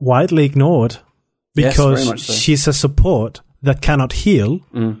widely ignored because yes, so. She's a support that cannot heal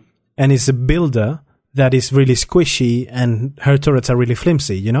and is a builder that is really squishy, and her turrets are really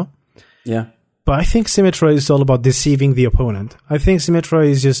flimsy, you know? Yeah. But I think Symmetra is all about deceiving the opponent. I think Symmetra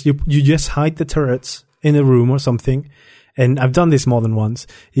is just, you just hide the turrets in a room or something, and I've done this more than once.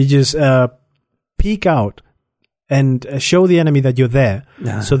 You just peek out and show the enemy that you're there,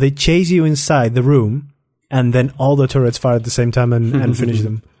 so they chase you inside the room, and then all the turrets fire at the same time and finish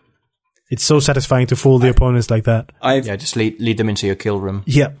them. It's so satisfying to fool the opponents like that. Just lead them into your kill room.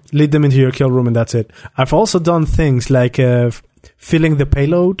 Yeah, lead them into your kill room, and that's it. I've also done things like filling the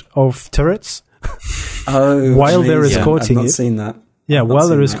payload of turrets while they're escorting it. I've not seen that. Yeah, while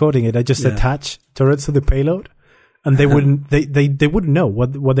they're escorting it, I just attach turrets to the payload, and they wouldn't they wouldn't know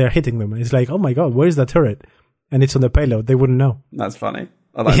what they're hitting them. It's like, oh my god, where's that turret? And it's on the payload. They wouldn't know. That's funny.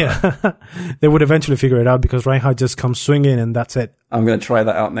 I like that. They would eventually figure it out because Reinhardt just comes swinging and that's it. I'm going to try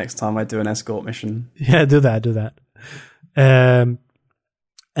that out next time I do an escort mission. Yeah, do that. I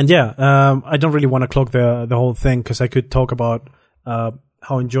don't really want to clog the whole thing because I could talk about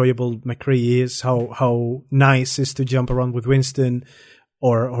how enjoyable McCree is, how nice it is to jump around with Winston,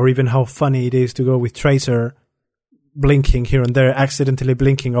 or even how funny it is to go with Tracer blinking here and there, accidentally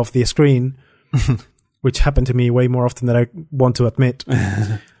blinking off the screen. Which happened to me way more often than I want to admit.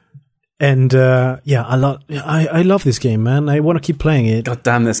 And I love this game, man. I want to keep playing it. God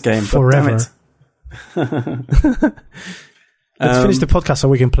damn this game forever. Let's finish the podcast so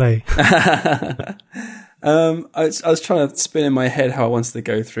we can play. I was trying to spin in my head how I wanted to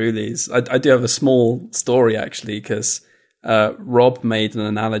go through these. I do have a small story actually, because Rob made an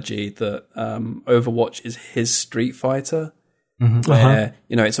analogy that Overwatch is his Street Fighter. where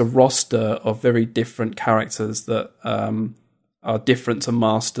it's a roster of very different characters that are different to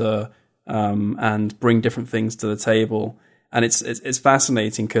master and bring different things to the table. And it's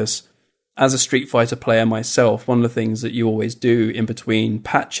fascinating because as a Street Fighter player myself, one of the things that you always do in between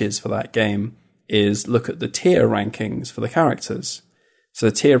patches for that game is look at the tier rankings for the characters. So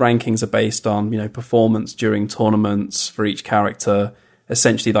the tier rankings are based on, performance during tournaments for each character,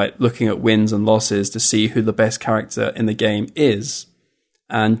 essentially like looking at wins and losses to see who the best character in the game is.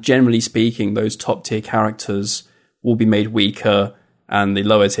 And generally speaking, those top tier characters will be made weaker and the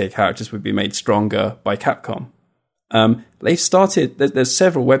lower tier characters would be made stronger by Capcom. They've started, there's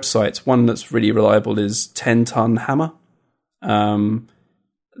several websites. One that's really reliable is 10 Ton Hammer.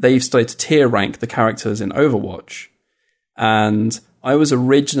 They've started to tier rank the characters in Overwatch. And I was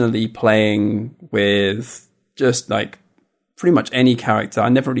originally playing with just like pretty much any character. I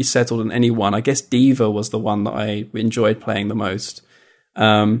never really settled on any one. I guess Diva was the one that I enjoyed playing the most.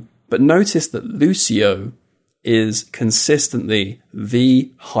 But notice that Lucio is consistently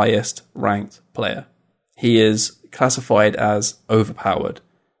the highest ranked player. He is classified as overpowered.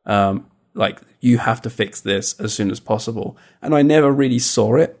 Like, you have to fix this as soon as possible. And I never really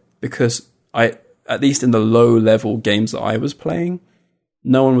saw it because at least in the low level games that I was playing,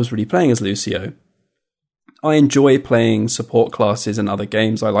 no one was really playing as Lucio. I enjoy playing support classes in other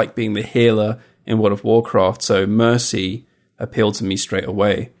games. I like being the healer in World of Warcraft, so Mercy appealed to me straight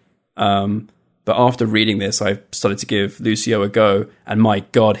away. But after reading this, I started to give Lucio a go, and my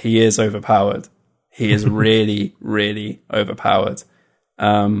God, he is overpowered. He is really, really overpowered.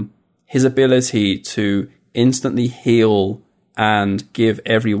 His ability to instantly heal and give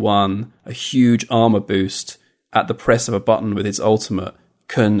everyone a huge armor boost at the press of a button with his ultimate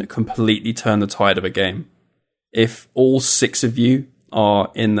can completely turn the tide of a game. If all 6 of you are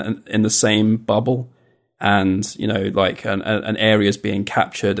in the same bubble and, like an area is being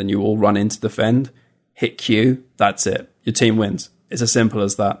captured and you all run in to defend, hit Q, that's it. Your team wins. It's as simple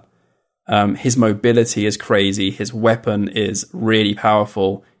as that. His mobility is crazy. His weapon is really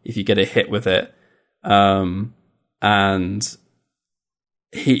powerful if you get a hit with it. And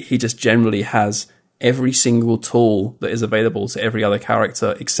he just generally has every single tool that is available to every other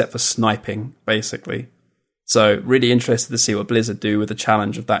character except for sniping, basically. So really interested to see what Blizzard do with the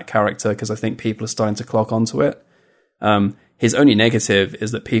challenge of that character, because I think people are starting to clock onto it. His only negative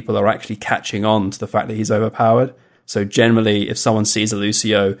is that people are actually catching on to the fact that he's overpowered. So generally, if someone sees a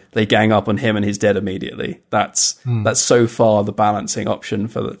Lucio, they gang up on him and he's dead immediately. That's so far the balancing option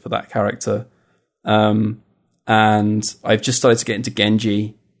for that character. And I've just started to get into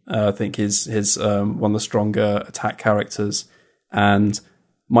Genji. I think his one of the stronger attack characters. And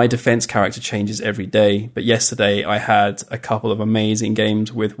my defense character changes every day. But yesterday I had a couple of amazing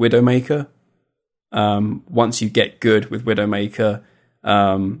games with Widowmaker. Once you get good with Widowmaker,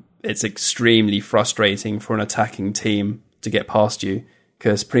 it's extremely frustrating for an attacking team to get past you,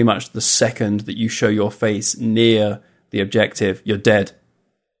 because pretty much the second that you show your face near the objective, you're dead.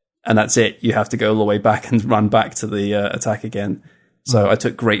 And that's it. You have to go all the way back and run back to the attack again. So I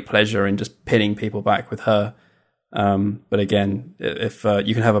took great pleasure in just pinning people back with her. But again, if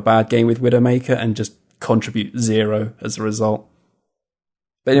you can have a bad game with Widowmaker and just contribute 0 as a result.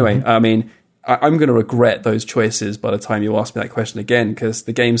 But anyway, I mean, I'm going to regret those choices by the time you ask me that question again, because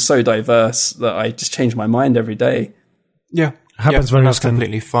the game's so diverse that I just change my mind every day. Yeah, happens very that's often.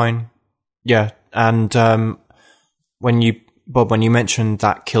 Completely fine. Yeah, and when you mentioned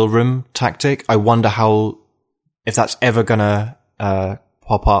that kill room tactic, I wonder if that's ever going to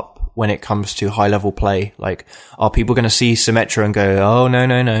pop up when it comes to high level play. Like, are people going to see Symmetra and go, "Oh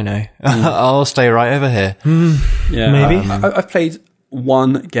no, I'll stay right over here"? Yeah, maybe. I've played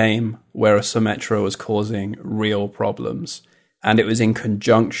one game where a Symmetra was causing real problems, and it was in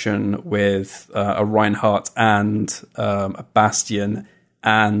conjunction with a Reinhardt and a Bastion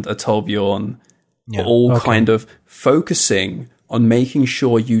and a Torbjorn, all kind of focusing on making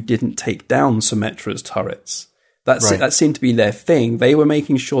sure you didn't take down Symmetra's turrets. That seemed to be their thing. They were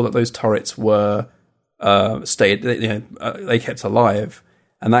making sure that those turrets were they kept alive,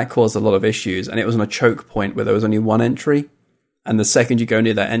 and that caused a lot of issues. And it was on a choke point where there was only one entry, and the second you go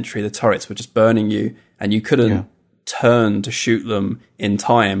near that entry, the turrets were just burning you, and you couldn't turn to shoot them in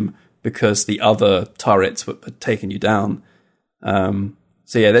time because the other turrets had taken you down.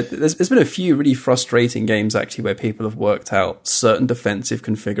 So yeah, there's been a few really frustrating games actually where people have worked out certain defensive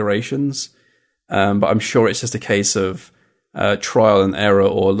configurations. But I'm sure it's just a case of trial and error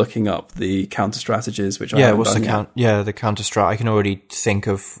or looking up the counter strategies, which I haven't done yet. The counter strat. I can already think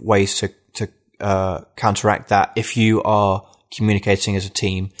of ways to counteract that if you are communicating as a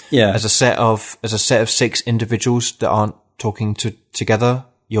team. Yeah. As a set of 6 individuals that aren't talking together,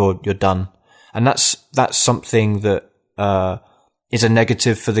 you're done. And that's something that is a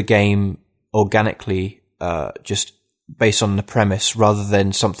negative for the game organically, just based on the premise, rather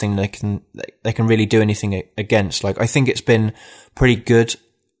than something they can really do anything against. Like, I think it's been pretty good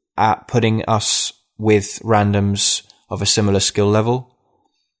at putting us with randoms of a similar skill level.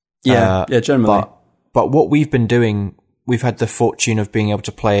 Yeah, generally. But what we've been doing, we've had the fortune of being able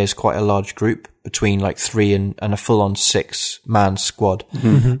to play as quite a large group, between like 3 and a full-on 6-man squad.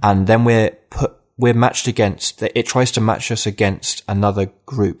 Mm-hmm. And then we're matched against, it tries to match us against another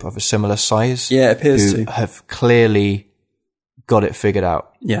group of a similar size. Yeah, it appears who to. have clearly got it figured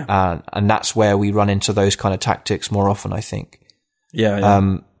out. Yeah. And that's where we run into those kind of tactics more often, I think. Yeah.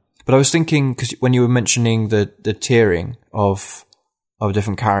 But I was thinking, because when you were mentioning the tiering of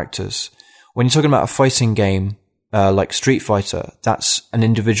different characters, when you're talking about a fighting game, like Street Fighter, that's an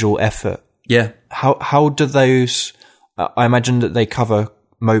individual effort. Yeah. How do those, I imagine that they cover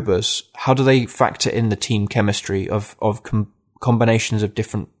MOBAs. How do they factor in the team chemistry of combinations of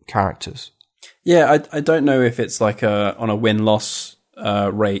different characters? Yeah, I don't know if it's like on a win-loss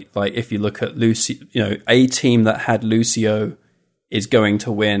rate. Like, if you look at a team that had Lucio is going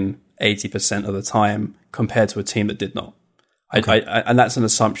to win 80% of the time compared to a team that did not. Okay. And that's an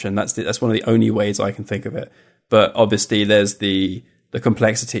assumption. That's one of the only ways I can think of it. But obviously, there's the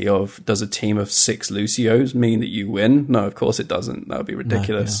complexity of, does a team of 6 Lucios mean that you win? No, of course it doesn't. That would be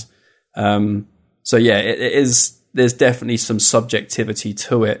ridiculous. No, yeah. So yeah, it is. There's definitely some subjectivity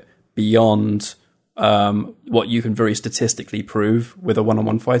to it beyond what you can very statistically prove with a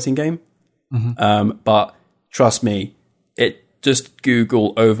one-on-one fighting game. Mm-hmm. But trust me, just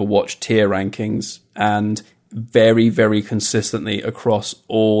Google Overwatch tier rankings, and very, very consistently across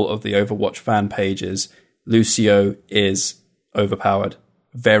all of the Overwatch fan pages, Lucio is overpowered.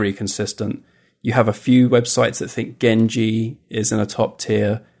 Very consistent. You have a few websites that think Genji is in a top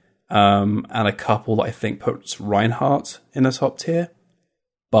tier, and a couple that I think puts Reinhardt in a top tier.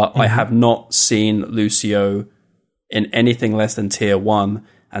 But I have not seen Lucio in anything less than tier 1,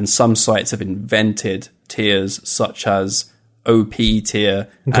 and some sites have invented tiers such as OP tier,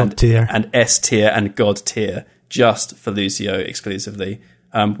 and S tier and God tier just for Lucio exclusively,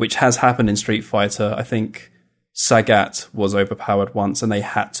 which has happened in Street Fighter. I think Sagat was overpowered once and they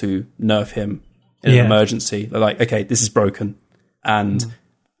had to nerf him in an emergency. They're like, okay, this is broken. And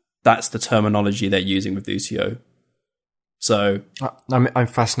that's the terminology they're using with Lucio. So I'm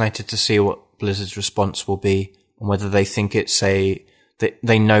fascinated to see what Blizzard's response will be, and whether they think it's they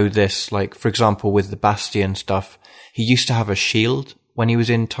know this. Like, for example, with the Bastion stuff, he used to have a shield when he was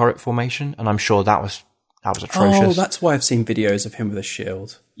in turret formation, and I'm sure that was atrocious. Oh, that's why I've seen videos of him with a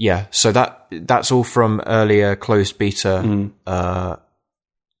shield. Yeah, so that's all from earlier closed beta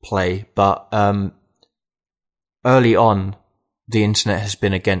play, but early on, the internet has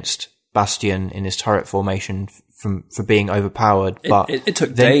been against Bastion in his turret formation for being overpowered. But it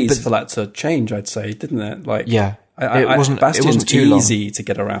took days for that to change, I'd say, didn't it? Like, yeah, Bastion's it wasn't too easy long to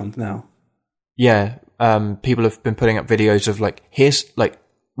get around now. Yeah, people have been putting up videos of like, here's like,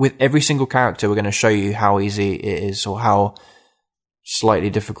 with every single character, we're going to show you how easy it is or how slightly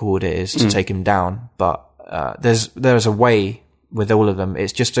difficult it is to take him down. But there's a way with all of them.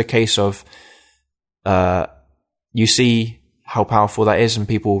 It's just a case of you see how powerful that is, and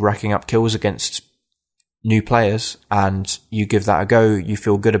people racking up kills against new players, and you give that a go. You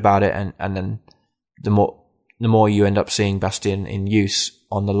feel good about it, and then the more you end up seeing Bastion in use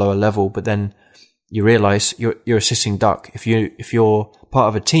on the lower level, but then you realize you're a sitting duck. If you're part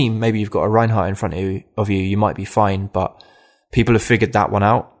of a team, maybe you've got a Reinhardt in front of you, you might be fine, but people have figured that one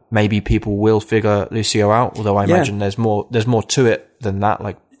out. Maybe people will figure Lucio out, although I imagine there's more to it than that.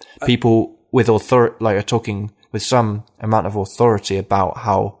 Like, people with authority, like, are talking with some amount of authority about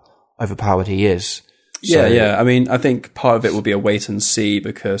how overpowered he is. So, yeah. I mean, I think part of it will be a wait and see,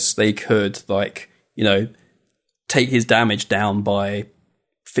 because they could, like, take his damage down by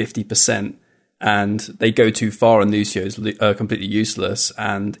 50%, and they go too far and Lucio's completely useless.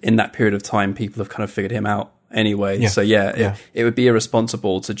 And in that period of time, people have kind of figured him out anyway. Yeah. So it would be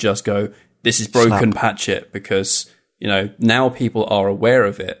irresponsible to just go, this is broken, patch it, because, now people are aware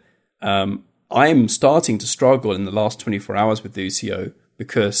of it. I'm starting to struggle in the last 24 hours with Lucio,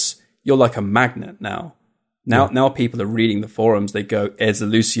 because you're like a magnet now. Now people are reading the forums. They go, "There's a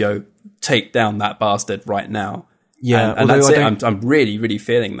Lucio, take down that bastard right now." Yeah, and that's it. I'm really, really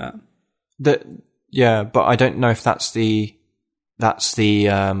feeling that. But I don't know if that's the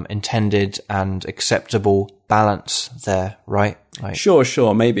intended and acceptable balance there, right? Like,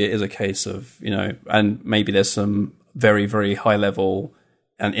 sure. Maybe it is a case of, and maybe there's some very, very high level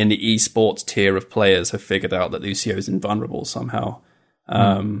and in the esports tier of players have figured out that Lucio is invulnerable somehow.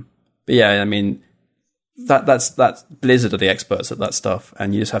 But yeah, I mean, that's Blizzard are the experts at that stuff,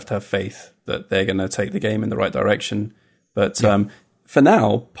 and you just have to have faith that they're going to take the game in the right direction. But for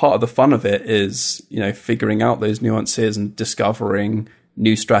now, part of the fun of it is, figuring out those nuances and discovering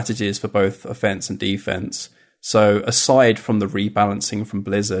new strategies for both offense and defense. So aside from the rebalancing from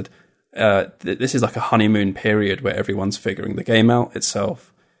Blizzard, this is like a honeymoon period where everyone's figuring the game out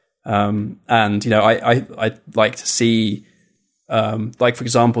itself. And, I'd like to see, like, for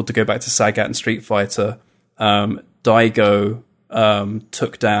example, to go back to Sagat and Street Fighter, Daigo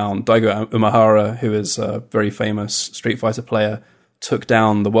took down Daigo Umehara, who is a very famous Street Fighter player, took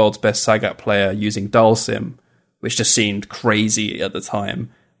down the world's best Sagat player using Dhalsim, which just seemed crazy at the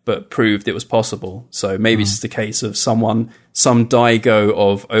time, but proved it was possible. So maybe it's just a case of some Daigo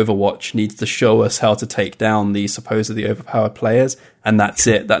of Overwatch needs to show us how to take down these supposedly overpowered players, and that's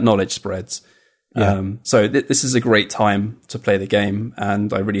it. That knowledge spreads. Yeah. So this is a great time to play the game,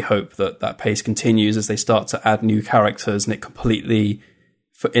 and I really hope that pace continues as they start to add new characters, and it completely,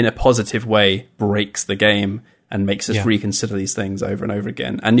 in a positive way, breaks the game and makes us reconsider these things over and over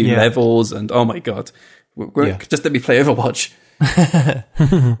again, and new levels, and oh my god, just let me play Overwatch.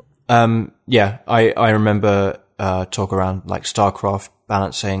 I remember talk around like StarCraft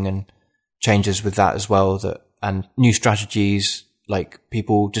balancing and changes with that as well, and new strategies, like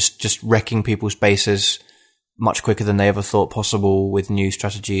people just wrecking people's bases much quicker than they ever thought possible with new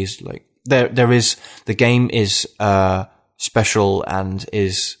strategies. Like the game is special and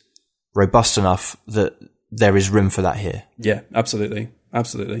is robust enough that there is room for that here. Yeah, absolutely.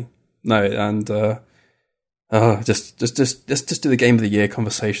 No, and just do the game of the year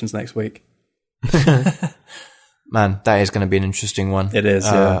conversations next week. Man, that is going to be an interesting one. It is.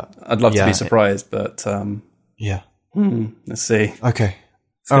 I'd love to be surprised, but let's see. Okay,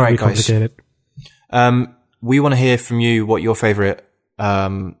 all right, guys. We want to hear from you what your favorite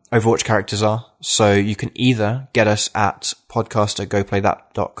Overwatch characters are. So you can either get us at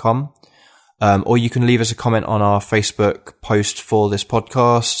podcast@goplaythat.com. Or you can leave us a comment on our Facebook post for this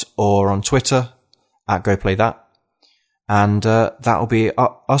podcast, or on Twitter @GoPlayThat. And that'll be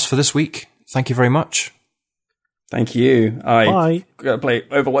us for this week. Thank you very much. Thank you. Bye. Gotta play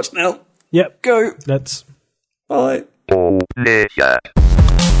Overwatch now. Yep. Go. Let's. Bye.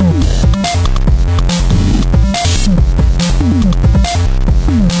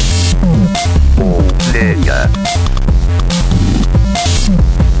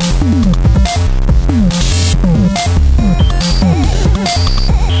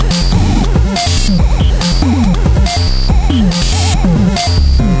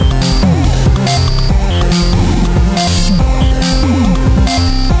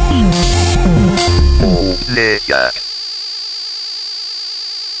 Yeah.